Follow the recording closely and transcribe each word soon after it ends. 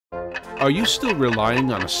Are you still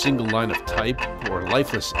relying on a single line of type or a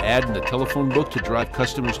lifeless ad in the telephone book to drive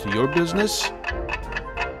customers to your business?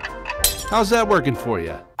 How's that working for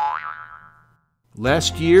you?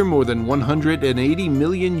 Last year, more than 180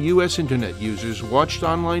 million U.S. Internet users watched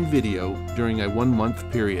online video during a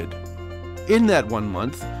one-month period. In that 1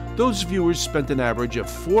 month, those viewers spent an average of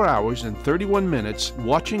 4 hours and 31 minutes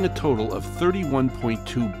watching a total of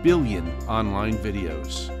 31.2 billion online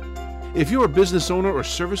videos. If you're a business owner or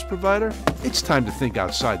service provider, it's time to think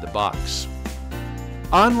outside the box.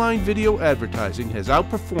 Online video advertising has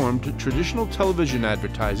outperformed traditional television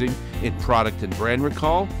advertising in product and brand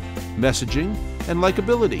recall, messaging, and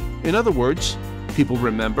likability. In other words, people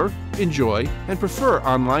remember, enjoy, and prefer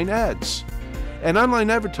online ads. And online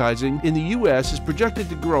advertising in the U.S. is projected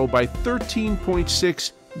to grow by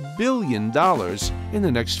 $13.6 billion in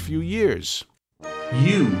the next few years.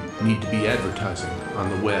 You need to be advertising on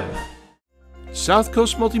the web. South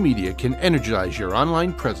Coast Multimedia can energize your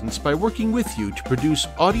online presence by working with you to produce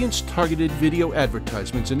audience-targeted video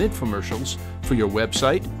advertisements and infomercials for your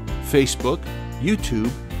website, Facebook, YouTube,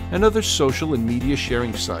 and other social and media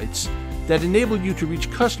sharing sites that enable you to reach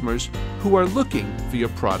customers who are looking for your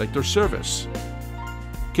product or service.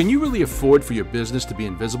 Can you really afford for your business to be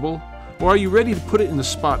invisible, or are you ready to put it in the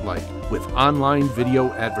spotlight with online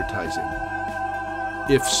video advertising?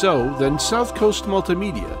 If so, then South Coast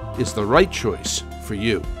Multimedia is the right choice for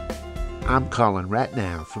you. I'm calling right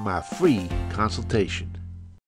now for my free consultation.